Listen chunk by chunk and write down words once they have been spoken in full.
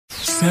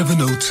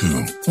702.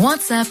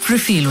 WhatsApp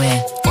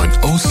Refilwe On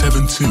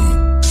 072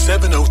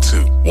 702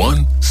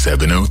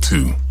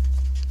 1702.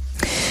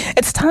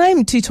 It's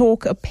time to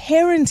talk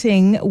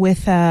parenting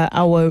with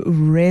our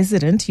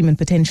resident human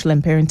potential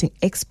and parenting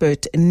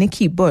expert,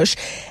 Nikki Bush.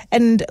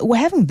 And we're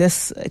having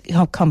this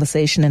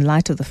conversation in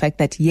light of the fact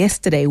that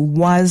yesterday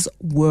was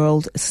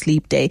World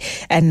Sleep Day.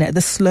 And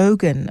the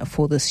slogan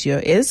for this year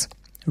is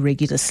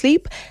regular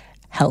sleep,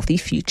 healthy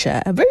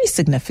future. A very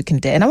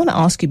significant day. And I want to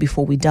ask you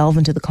before we delve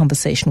into the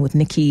conversation with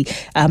Nikki,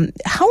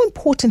 how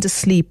important is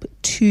sleep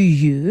to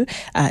you?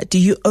 Do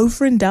you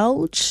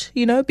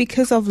overindulge,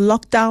 because of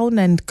lockdown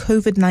and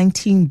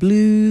COVID-19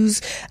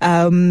 blues,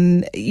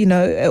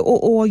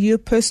 or are you a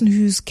person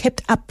who's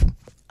kept up,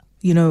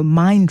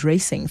 mind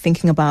racing,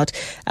 thinking about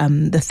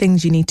the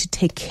things you need to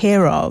take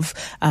care of,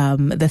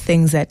 the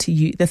things that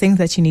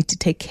you need to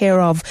take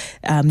care of,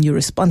 your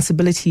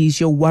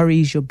responsibilities, your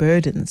worries, your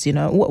burdens.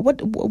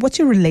 What's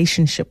your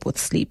relationship with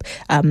sleep?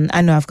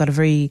 I know I've got a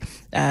very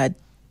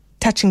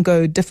touch and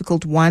go,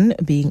 difficult one,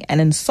 being an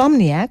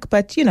insomniac,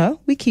 but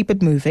we keep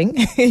it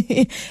moving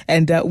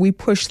and we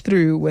push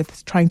through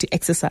with trying to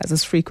exercise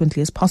as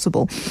frequently as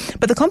possible.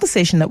 But the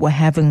conversation that we're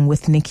having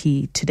with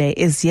Nikki today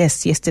is,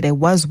 yes, yesterday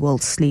was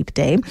World Sleep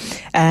Day,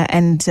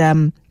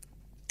 and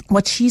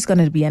what she's going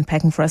to be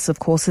unpacking for us, of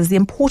course, is the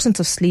importance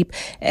of sleep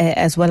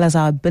as well as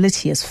our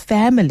ability as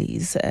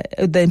families,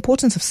 the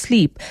importance of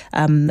sleep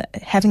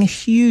having a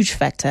huge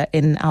factor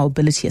in our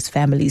ability as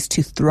families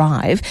to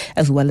thrive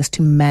as well as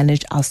to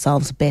manage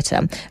ourselves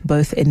better,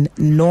 both in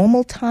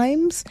normal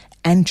times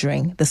and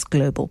during this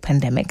global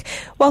pandemic.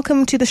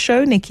 Welcome to the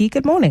show, Nikki.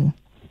 Good morning.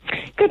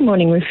 Good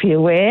morning,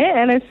 Refilwe.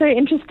 And it's so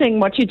interesting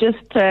what you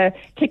just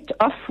kicked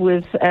off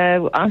with,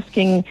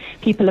 asking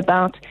people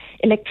about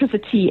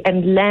electricity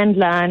and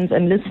landlines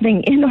and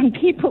listening in on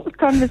people's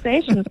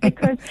conversations,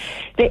 because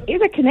there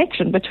is a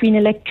connection between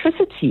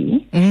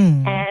electricity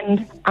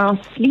and our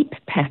sleep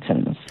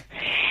patterns.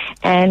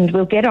 And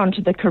we'll get on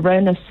to the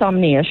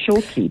coronasomnia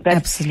shortly. But,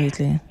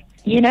 absolutely.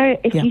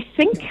 If you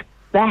think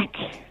back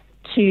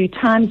to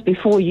times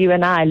before you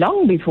and I,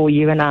 long before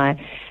you and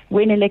I,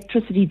 when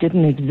electricity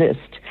didn't exist,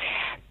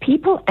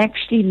 people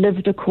actually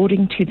lived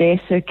according to their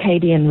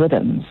circadian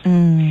rhythms.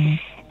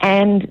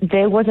 And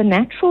there was a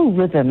natural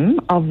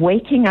rhythm of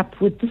waking up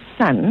with the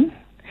sun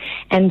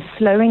and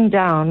slowing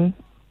down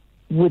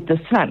with the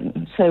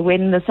sun. So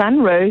when the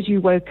sun rose,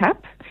 you woke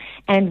up,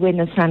 and when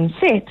the sun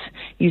set,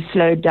 you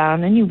slowed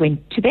down and you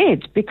went to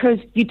bed, because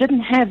you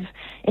didn't have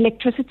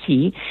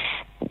electricity.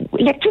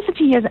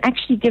 Electricity has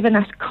actually given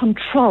us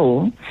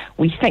control,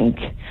 we think,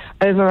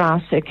 over our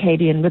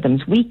circadian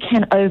rhythms. We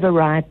can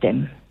override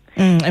them.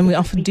 And we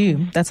often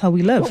do. That's how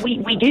we live.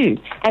 We do.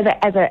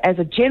 As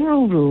a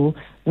general rule,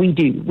 we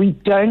do.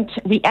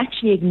 We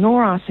actually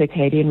ignore our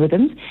circadian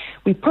rhythms.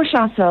 We push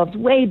ourselves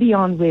way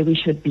beyond where we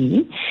should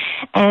be,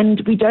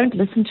 and we don't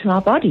listen to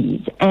our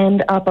bodies.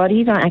 And our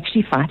bodies are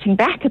actually fighting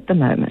back at the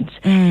moment.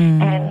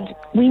 And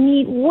we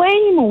need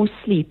way more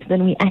sleep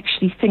than we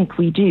actually think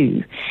we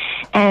do.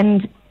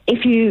 And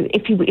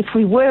if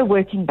we were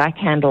working by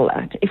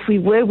candlelight, if we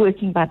were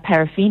working by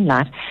paraffin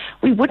light,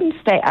 we wouldn't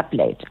stay up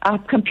late. Our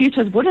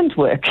computers wouldn't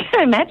work.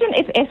 Imagine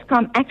if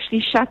Eskom actually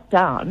shut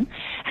down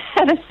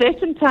at a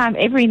certain time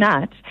every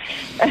night.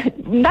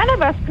 None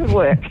of us could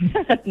work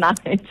at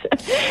night.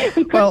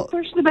 We couldn't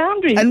push the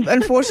boundaries.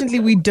 Unfortunately,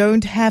 we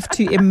don't have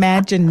to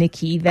imagine,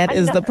 Nikki. That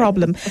is the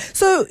problem.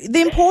 So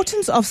the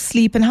importance of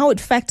sleep and how it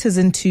factors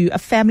into a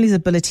family's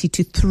ability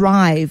to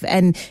thrive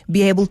and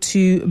be able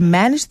to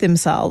manage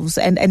themselves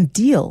and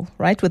deal,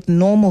 right, with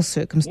normal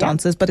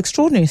circumstances, but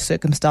extraordinary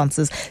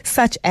circumstances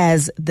such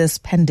as this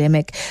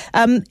pandemic.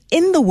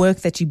 In the work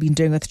that you've been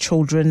doing with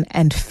children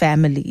and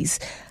families,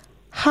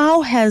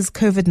 how has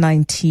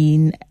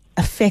COVID-19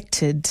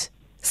 affected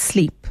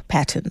sleep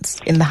patterns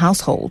in the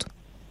household?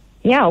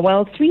 Yeah,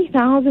 well,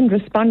 3,000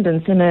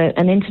 respondents in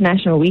an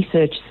international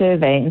research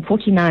survey in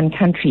 49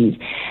 countries.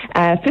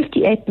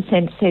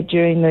 58% said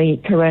during the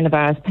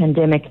coronavirus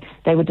pandemic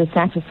they were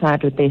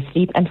dissatisfied with their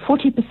sleep, and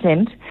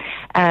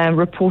 40%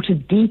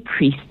 reported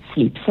decreased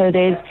sleep. So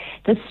there's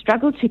the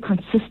struggle to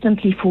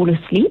consistently fall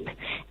asleep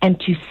and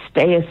to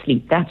stay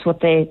asleep. That's what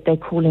they're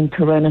calling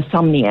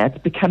coronasomnia. It's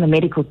become a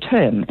medical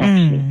term,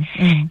 actually.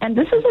 And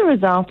this is a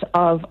result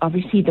of,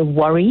 obviously, the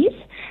worries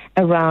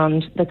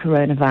around the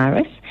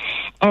coronavirus.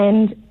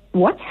 And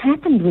what's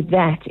happened with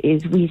that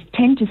is we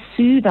tend to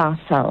soothe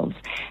ourselves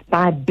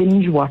by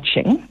binge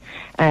watching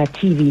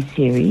TV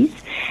series,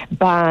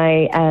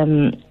 by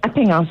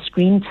upping our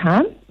screen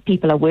time.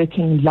 People are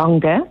working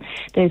longer.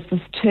 There's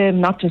this term,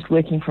 not just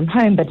working from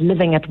home, but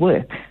living at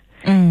work.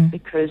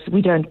 Because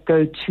we don't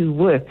go to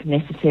work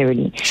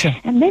necessarily. Sure.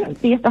 And then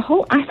there's the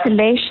whole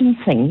isolation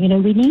thing.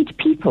 We need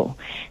people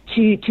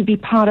to be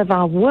part of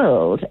our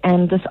world,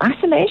 and this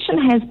isolation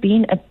has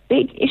been a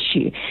big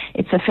issue.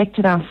 It's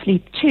affected our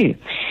sleep too.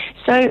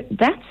 So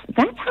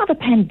that's how the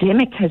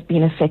pandemic has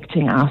been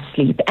affecting our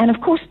sleep. And of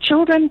course,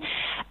 children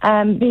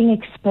being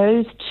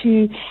exposed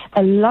to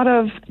a lot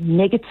of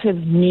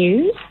negative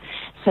news.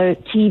 So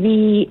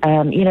TV,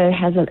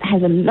 has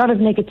a lot of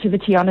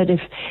negativity on it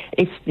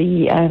if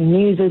the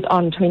news is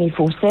on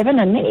 24/7,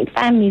 and many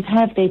families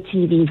have their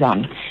TVs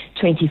on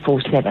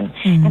 24/7,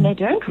 and they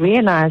don't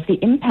realize the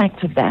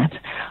impact of that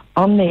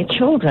on their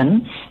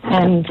children,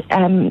 and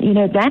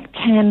that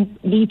can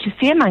lead to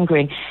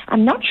fear-mongering.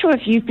 I'm not sure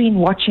if you've been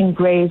watching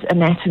Grey's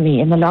Anatomy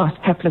in the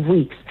last couple of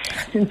weeks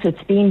since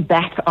it's been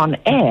back on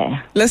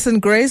air. Listen,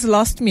 Grey's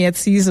lost me at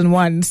season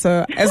 1,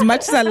 so as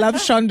much as I love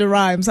Shonda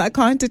Rhimes, I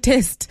can't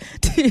attest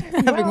to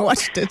having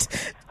watched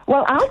it.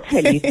 Well, I'll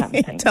tell you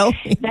something. Tell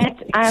me. That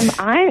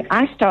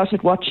I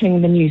started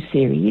watching the new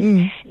series,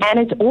 and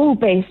it's all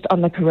based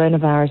on the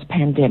coronavirus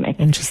pandemic.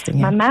 Interesting.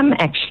 Yeah. My mum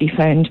actually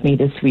phoned me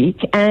this week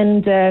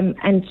and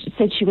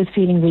said she was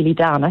feeling really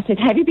down. I said,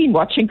 "Have you been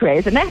watching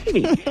Grey's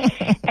Anatomy?"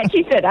 And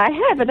she said, "I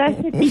have." And I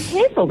said, "Be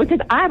careful, because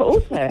I've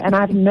also, and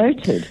I've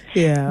noted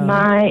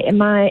my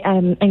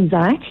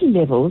anxiety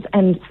levels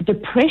and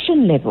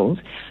depression levels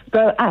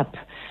go up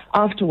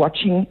after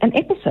watching an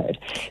episode.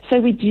 So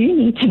we do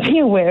need to be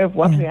aware of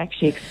what we're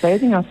actually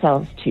exposing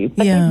ourselves to.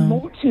 But there's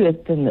more to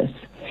it than this.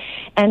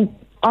 And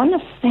on a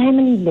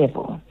family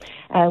level,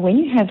 when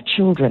you have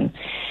children,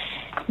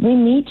 we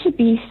need to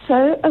be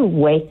so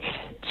awake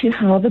to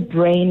how the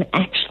brain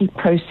actually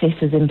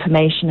processes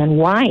information and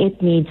why it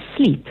needs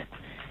sleep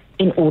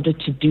in order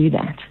to do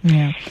that.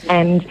 Yeah.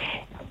 And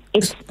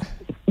it's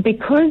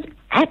because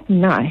at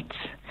night,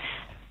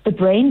 the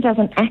brain does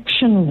an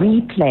action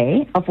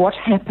replay of what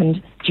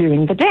happened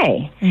during the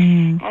day.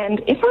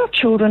 And if our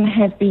children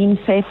have been,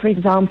 say, for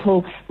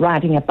example,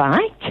 riding a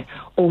bike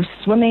or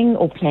swimming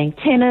or playing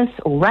tennis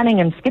or running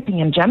and skipping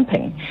and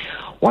jumping,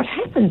 what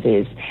happens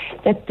is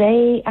that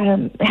they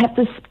have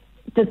this,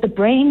 that the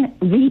brain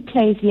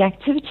replays the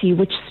activity,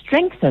 which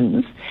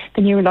strengthens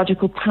the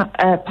neurological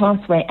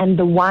pathway and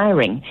the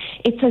wiring.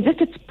 It's as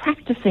if it's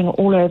practicing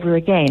all over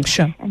again.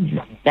 Sure.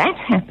 And that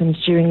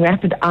happens during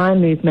rapid eye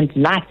movement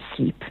light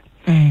sleep.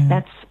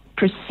 That's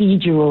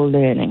procedural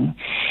learning.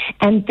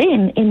 And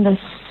then in the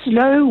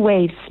slow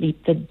wave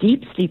sleep, the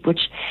deep sleep,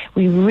 which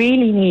we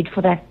really need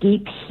for that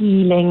deep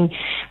healing,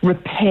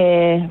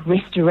 repair,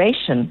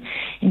 restoration,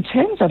 in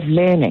terms of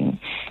learning,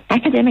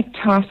 academic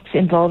tasks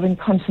involving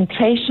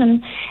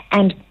concentration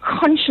and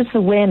conscious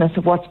awareness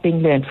of what's being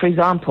learned. For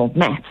example,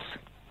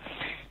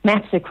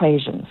 maths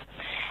equations.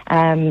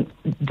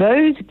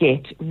 Those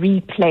get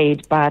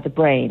replayed by the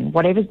brain.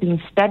 Whatever's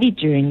been studied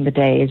during the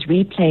day is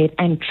replayed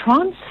and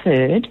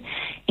transferred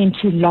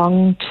into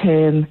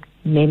long-term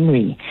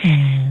memory.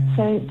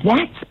 So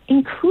that's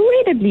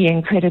incredibly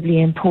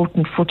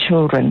important for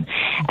children,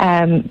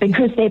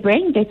 because their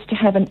brain gets to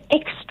have an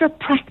extra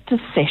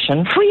practice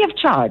session free of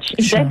charge.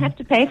 You don't have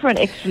to pay for an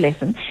extra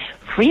lesson,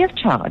 free of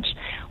charge,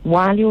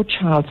 while your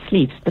child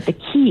sleeps. But the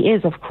key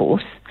is, of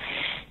course,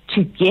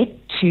 to get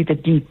to the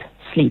deep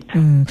sleep.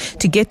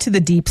 To get to the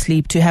deep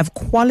sleep, to have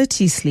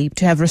quality sleep,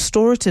 to have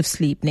restorative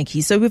sleep, Nikki.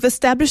 So we've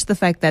established the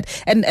fact that,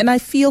 and I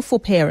feel for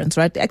parents,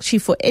 right, actually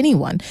for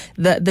anyone,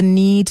 the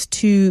need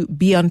to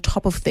be on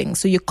top of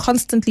things. So you're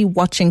constantly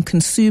watching,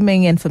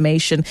 consuming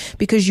information,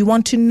 because you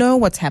want to know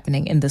what's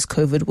happening in this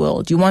COVID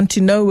world. You want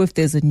to know if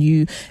there's a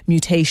new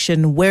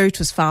mutation, where it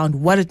was found,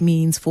 what it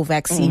means for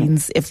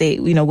vaccines, if they,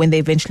 when they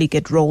eventually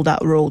get rolled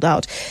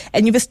out.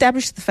 And you've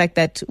established the fact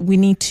that we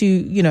need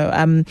to,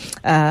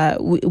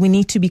 we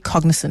need to be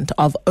cognizant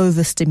of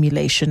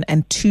overstimulation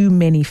and too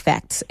many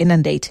facts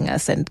inundating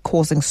us and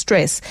causing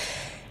stress.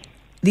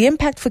 The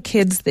impact for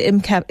kids, the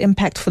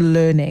impact for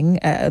learning,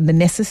 the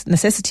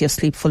necessity of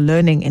sleep for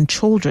learning in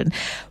children,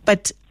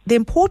 but the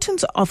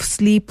importance of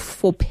sleep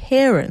for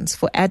parents,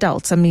 for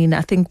adults. I mean,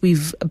 I think we're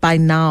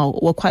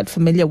quite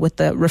familiar with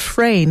the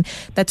refrain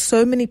that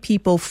so many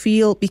people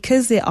feel,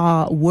 because they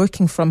are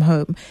working from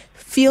home,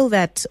 feel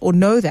that or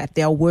know that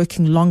they are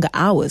working longer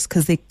hours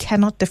because they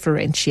cannot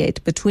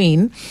differentiate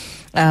between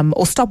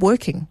or stop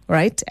working,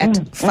 right,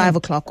 at 5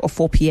 o'clock or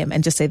 4 p.m.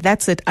 and just say,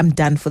 that's it, I'm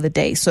done for the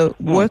day. So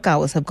work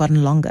hours have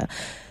gotten longer.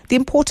 The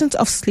importance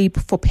of sleep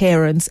for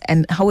parents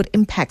and how it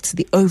impacts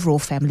the overall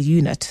family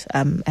unit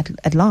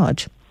at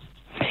large.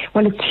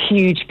 Well, it's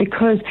huge,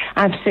 because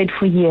I've said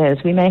for years,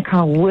 we make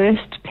our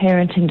worst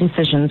parenting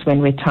decisions when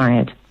we're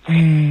tired.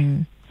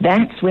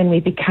 That's when we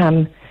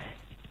become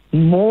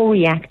more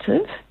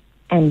reactive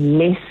and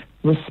less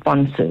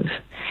responsive.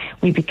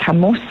 We become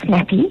more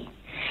snappy,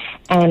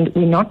 and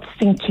we're not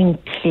thinking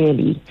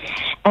clearly.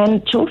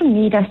 And children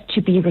need us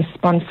to be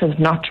responsive,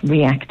 not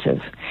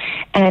reactive.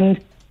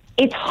 And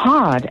it's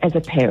hard as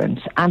a parent.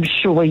 I'm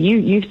sure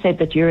you've said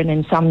that you're an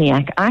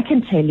insomniac. I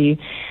can tell you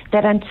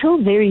that until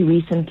very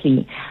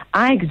recently,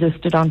 I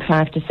existed on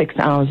 5 to 6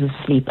 hours of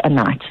sleep a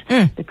night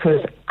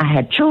because I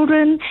had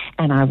children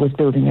and I was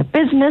building a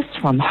business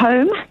from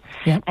home,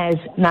 as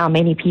now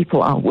many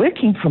people are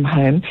working from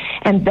home.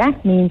 And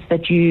that means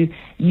that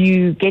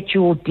you get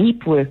your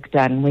deep work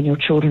done when your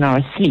children are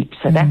asleep.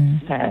 So that's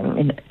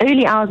in the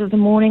early hours of the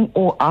morning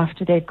or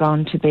after they've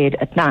gone to bed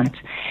at night.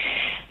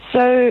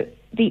 So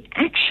the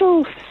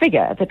actual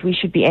figure that we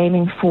should be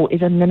aiming for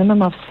is a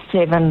minimum of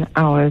 7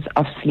 hours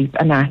of sleep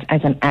a night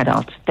as an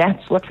adult.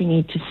 That's what we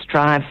need to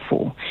strive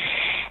for.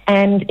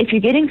 And if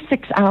you're getting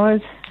 6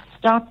 hours,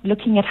 start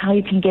looking at how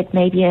you can get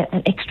maybe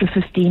an extra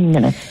 15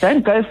 minutes.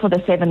 Don't go for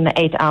the 7 to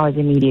 8 hours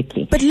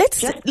immediately. But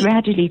let's just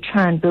gradually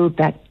try and build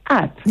that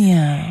up.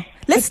 Yeah.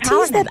 Let's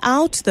tease that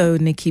out, though,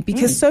 Nikki,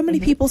 because so many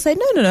people say,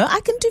 no, I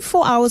can do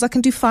 4 hours, I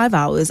can do 5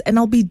 hours, and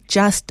I'll be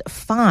just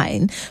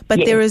fine.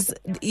 But there is,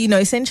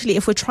 essentially,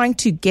 if we're trying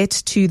to get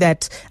to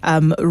that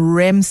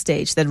REM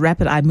stage, that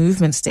rapid eye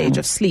movement stage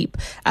of sleep,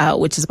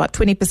 which is about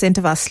 20%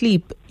 of our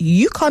sleep,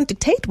 you can't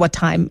dictate what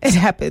time it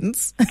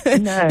happens.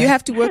 No. You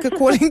have to work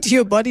according to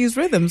your body's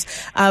rhythms.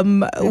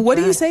 What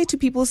do you say to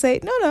people who say,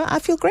 no, I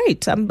feel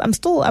great. I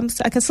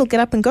can still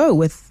get up and go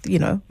with,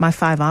 my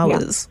 5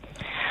 hours. Yeah.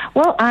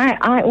 Well,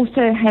 I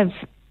also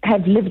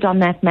have lived on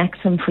that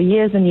maxim for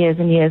years and years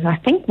and years. I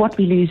think what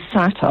we lose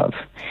sight of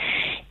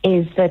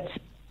is that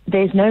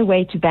there's no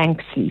way to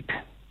bank sleep.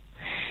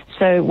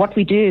 So what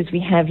we do is we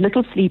have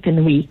little sleep in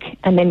the week,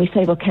 and then we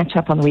say we'll catch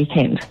up on the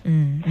weekend.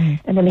 Mm-hmm.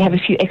 And then we have a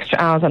few extra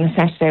hours on a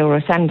Saturday or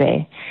a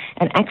Sunday.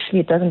 And actually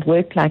it doesn't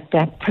work like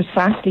that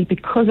precisely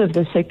because of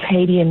the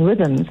circadian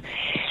rhythms.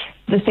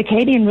 The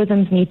circadian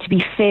rhythms need to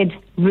be fed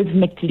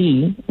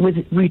rhythmically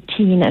with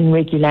routine and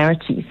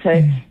regularity.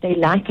 So they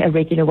like a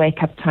regular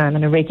wake-up time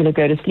and a regular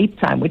go-to-sleep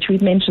time, which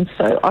we've mentioned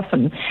so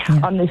often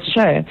on this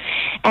show.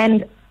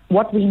 And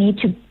what we need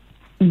to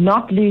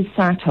not lose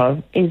sight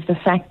of is the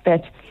fact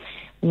that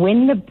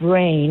when the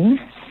brain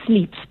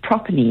sleeps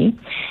properly,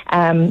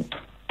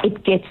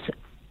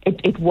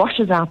 it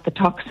washes out the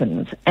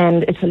toxins.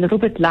 And it's a little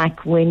bit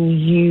like when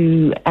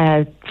you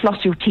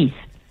floss your teeth.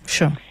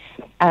 Sure.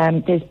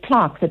 There's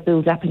plaque that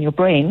builds up in your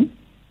brain,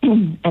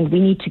 and we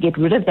need to get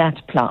rid of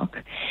that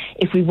plaque.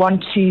 If we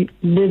want to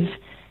live,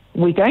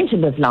 we're going to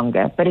live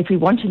longer, but if we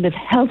want to live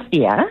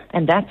healthier,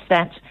 and that's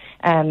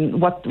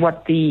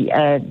what the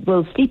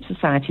World Sleep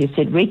Society has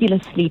said, regular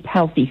sleep,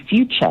 healthy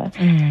future,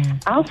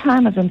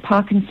 Alzheimer's and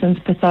Parkinson's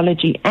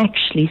pathology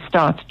actually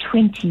starts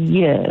 20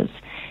 years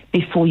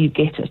before you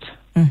get it.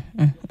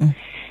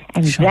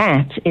 And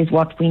that is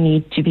what we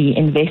need to be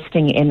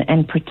investing in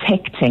and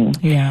protecting,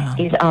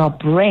 is our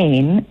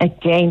brain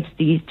against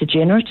these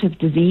degenerative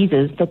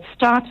diseases that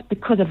start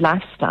because of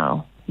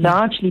lifestyle,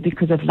 largely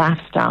because of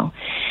lifestyle.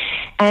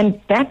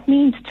 And that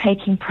means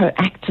taking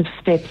proactive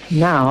steps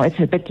now. It's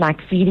a bit like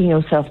feeding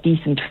yourself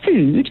decent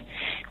food.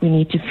 We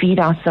need to feed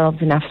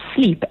ourselves enough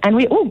sleep, and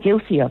we're all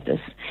guilty of this.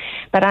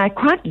 But I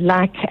quite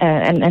like,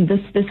 and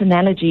this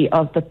analogy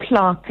of the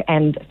plaque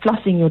and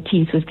flossing your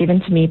teeth was given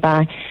to me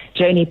by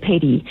Joni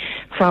Petty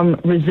from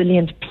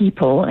Resilient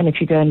People. And if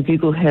you go and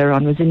Google her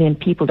on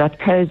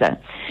resilientpeople.coza.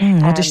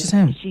 What does she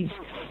say?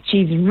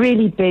 She's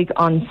really big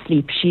on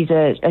sleep. She's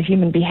a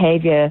human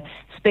behavior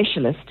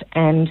specialist,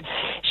 and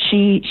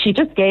she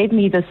just gave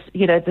me this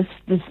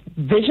this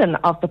vision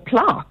of the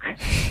plaque,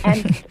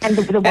 and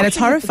the and it's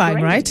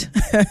horrifying, right?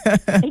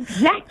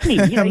 Exactly.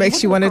 It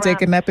makes you want to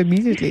take a nap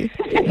immediately.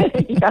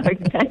 Yeah,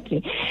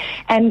 exactly.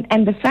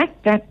 And the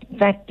fact that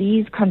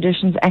these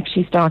conditions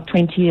actually start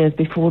 20 years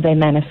before they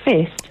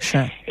manifest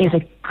is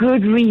a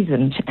good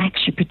reason to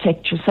actually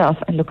protect yourself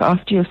and look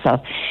after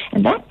yourself.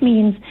 And that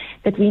means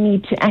that we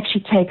need to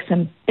actually take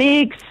some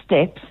big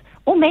steps,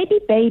 or maybe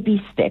baby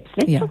steps.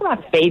 Let's talk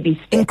about baby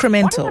steps.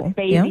 Incremental. What are the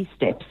baby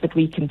steps that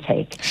we can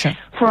take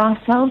for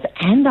ourselves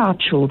and our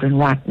children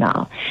right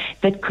now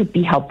that could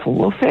be helpful?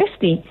 Well,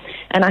 firstly,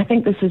 and I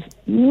think this is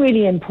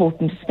really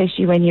important,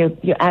 especially when you're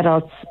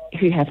adults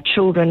who have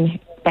children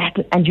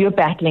and you're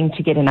battling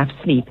to get enough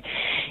sleep,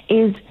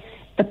 is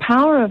the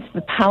power of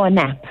the power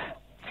nap.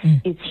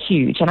 Is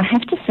huge, and I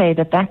have to say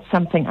that that's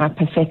something I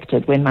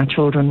perfected when my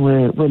children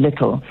were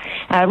little,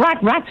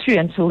 right through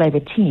until they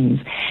were teens.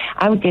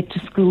 I would get to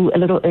school a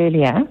little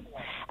earlier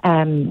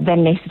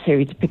than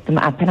necessary to pick them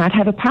up, and I'd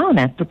have a power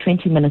nap for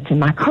 20 minutes in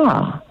my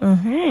car.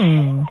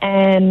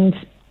 And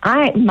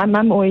my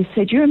mum always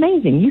said, "You're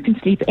amazing. You can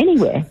sleep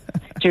anywhere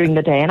during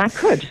the day," and I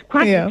could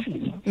quite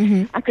literally.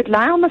 I could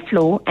lie on the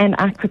floor and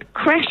I could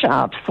crash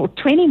out for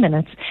 20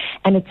 minutes,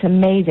 and it's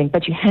amazing.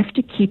 But you have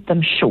to keep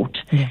them short.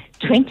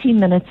 20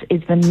 minutes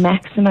is the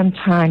maximum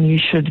time you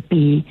should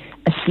be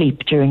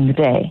asleep during the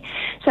day.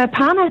 So a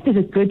power nap is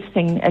a good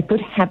thing, a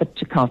good habit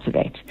to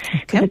cultivate.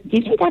 Because it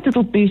gives you that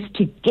little boost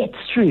to get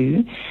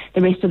through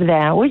the rest of the day.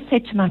 I always say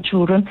to my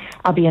children,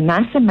 I'll be a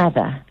nicer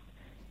mother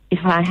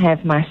if I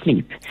have my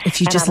sleep. If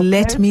you just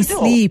let me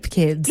sleep,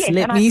 kids. Yes,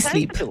 let me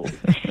sleep.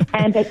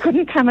 And they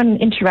couldn't come and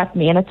interrupt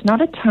me. And it's not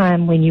a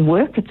time when you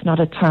work. It's not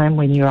a time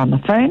when you're on the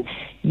phone.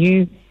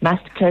 You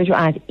must close your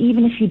eyes,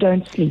 even if you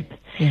don't sleep.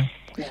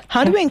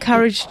 How do we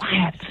encourage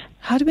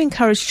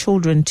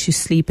children to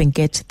sleep and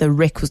get the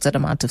requisite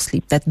amount of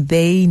sleep that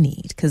they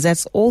need? Because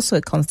that's also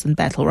a constant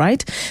battle,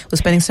 right? We're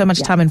spending so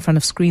much time in front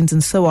of screens,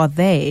 and so are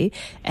they.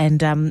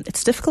 And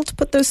it's difficult to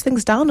put those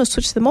things down or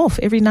switch them off.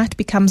 Every night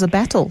becomes a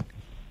battle.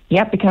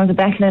 Yeah, it becomes a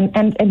battle,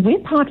 and we're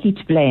partly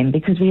to blame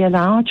because we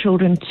allow our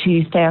children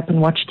to stay up and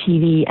watch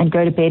TV and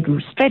go to bed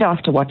straight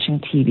after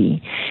watching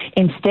TV,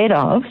 instead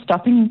of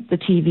stopping the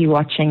TV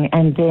watching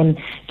and then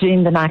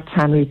doing the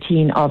nighttime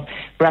routine of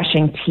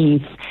brushing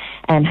teeth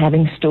and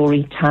having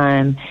story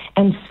time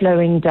and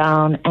slowing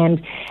down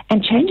and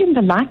changing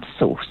the light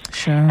source.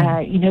 Sure.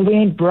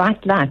 We're in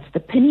bright lights. The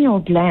pineal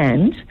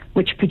gland,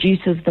 which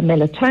produces the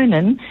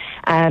melatonin,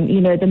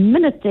 the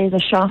minute there's a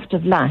shaft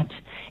of light,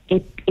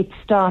 it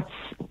starts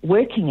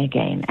working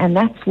again, and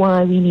that's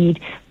why we need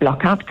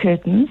blackout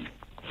curtains.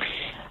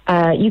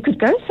 You could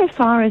go so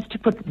far as to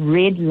put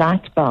red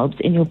light bulbs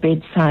in your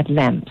bedside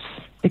lamps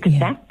because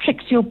that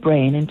tricks your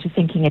brain into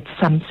thinking it's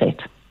sunset.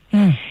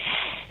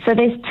 So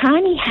there's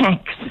tiny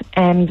hacks,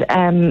 and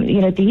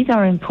these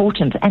are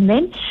important. And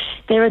then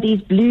there are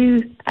these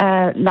blue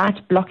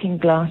light blocking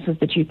glasses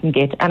that you can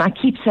get, and I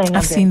keep saying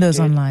I've seen those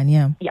online.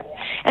 Yeah,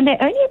 and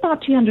they're only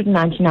about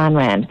 299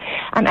 rand.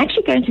 I'm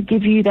actually going to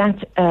give you that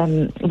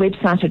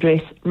website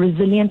address,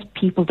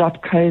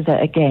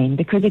 resilientpeople.coza, again,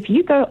 because if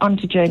you go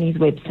onto Journey's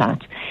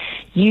website,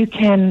 you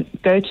can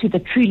go to the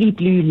Truly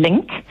Blue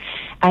link,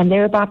 and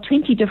there are about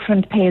 20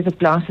 different pairs of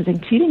glasses,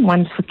 including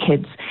ones for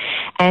kids,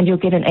 and you'll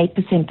get an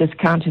 8%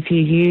 discount if you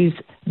use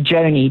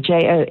Joni,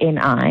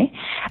 Joni,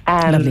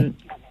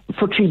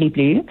 for Truly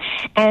Blue.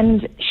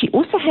 And she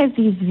also has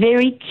these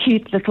very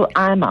cute little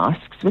eye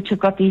masks, which have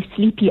got these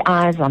sleepy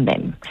eyes on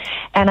them.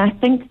 And I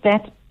think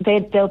that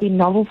they'll be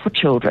novel for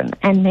children.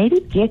 And maybe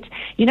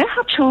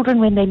how children,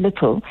 when they're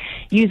little,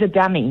 use a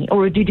dummy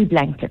or a doo-doo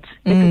blanket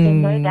because they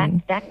know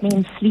that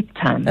means sleep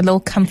time. A little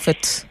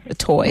comfort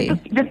toy.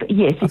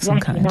 Yes,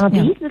 exactly. Now,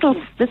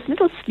 this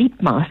little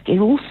sleep mask is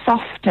all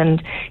soft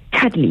and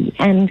cuddly,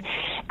 and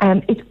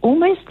it's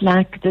almost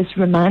like this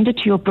reminder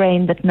to your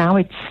brain that now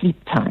it's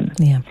sleep time.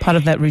 Yeah, part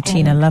of that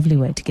routine, a lovely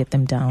way to get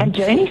them down. And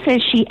Joni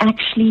says she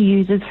actually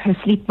uses her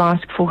sleep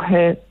mask for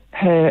her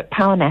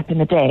power nap in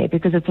the day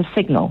because it's a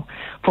signal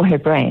for her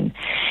brain.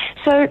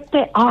 So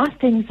there are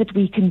things that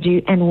we can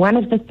do, and one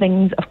of the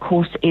things, of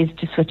course, is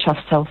to switch off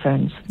cell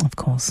phones. Of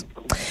course.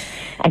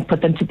 And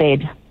put them to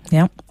bed.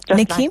 Yeah. Just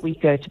Nikki, like we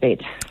go to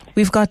bed.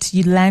 We've got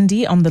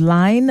Yolandi on the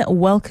line.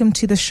 Welcome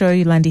to the show,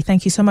 Yolandi.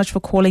 Thank you so much for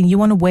calling. You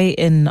want to weigh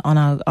in on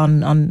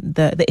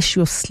the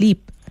issue of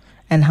sleep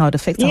and how it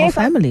affects our whole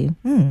family.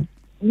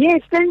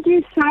 Yes, thank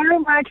you so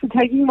much for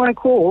taking my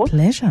call.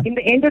 Pleasure. In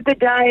the end of the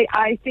day,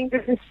 I think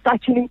this is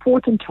such an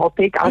important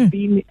topic. I've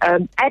been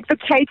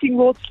advocating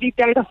World Sleep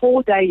Day the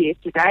whole day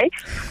yesterday.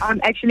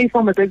 I'm actually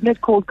from a business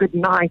called Good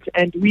Night,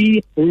 and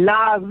we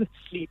love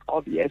sleep,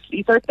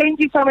 obviously. So thank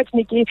you so much,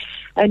 Nikki,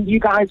 and you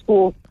guys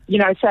for,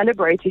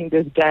 celebrating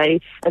this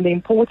day and the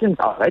importance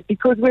of it.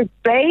 Because with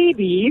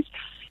babies,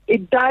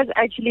 it does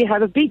actually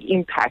have a big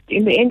impact.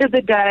 In the end of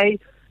the day,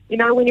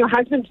 when your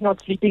husband's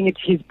not sleeping, it's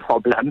his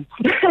problem.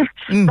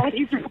 But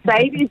if the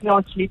baby's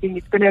not sleeping,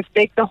 it's going to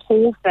affect the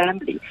whole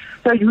family.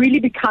 So it really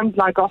becomes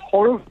like a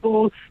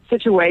horrible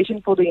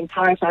situation for the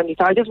entire family.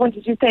 So I just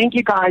wanted to thank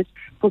you guys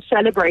for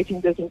celebrating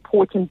this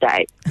important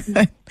day.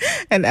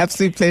 An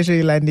absolute pleasure,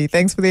 Yolandi.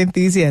 Thanks for the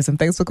enthusiasm.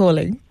 Thanks for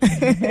calling.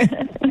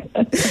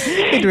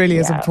 It really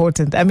is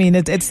important. I mean,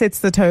 it sets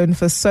the tone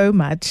for so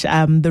much.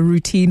 The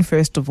routine,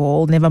 first of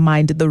all, never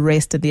mind the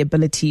rest and the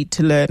ability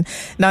to learn.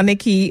 Now,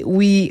 Nikki,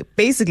 we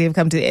basically have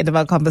come to the end of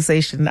our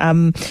conversation.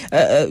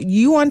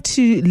 You want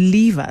to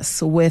leave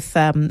us with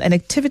an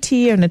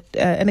activity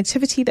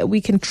that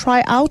we can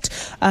try out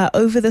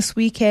over this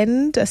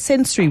weekend, a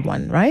sensory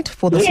one, right?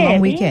 For this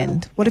long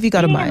weekend. What have you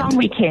got in mind? A long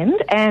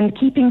weekend and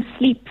keeping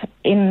sleep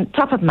in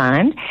top of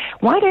mind.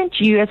 Why don't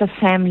you, as a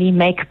family,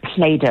 make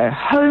Play-Doh,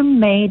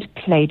 homemade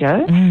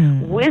Play-Doh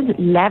with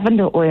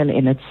lavender oil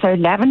in it. So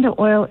lavender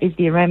oil is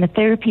the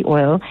aromatherapy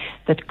oil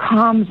that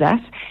calms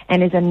us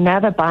and is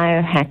another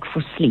biohack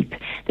for sleep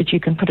that you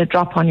can put a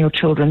drop on your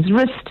children's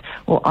wrist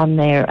or on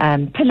their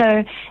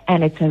pillow,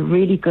 and it's a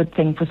really good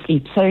thing for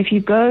sleep. So if you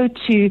go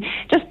to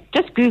just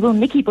Google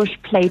Nikki Bush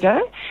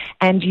Play-Doh,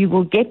 and you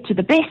will get to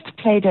the best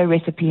Play-Doh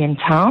recipe in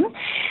town.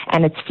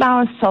 And it's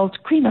flour,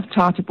 salt, cream of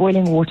tartar,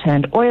 boiling water,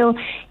 and oil.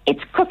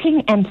 It's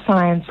cooking and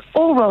science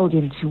all rolled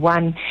into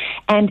one,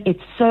 and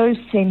it's so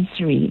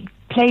sensory.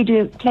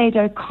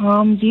 Play-Doh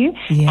calms you.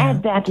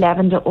 Add that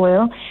lavender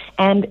oil,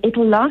 and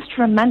it'll last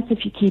for a month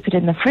if you keep it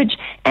in the fridge.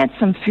 Add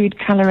some food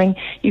coloring.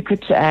 You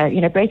could,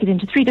 break it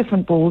into 3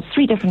 different balls,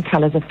 3 different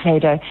colors of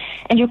Play-Doh,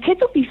 and your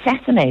kids will be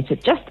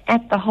fascinated just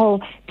at the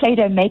whole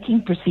Play-Doh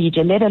making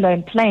procedure, let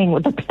alone playing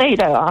with the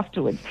Play-Doh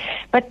afterwards.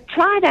 But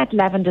try that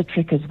lavender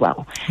trick as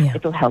well. Yeah.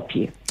 It'll help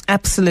you.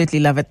 Absolutely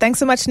love it. Thanks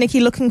so much, Nikki.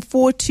 Looking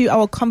forward to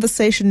our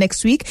conversation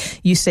next week.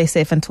 You stay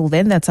safe until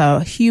then. That's our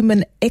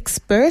human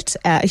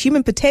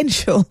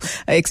potential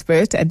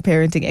expert and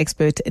parenting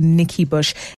expert, Nikki Bush.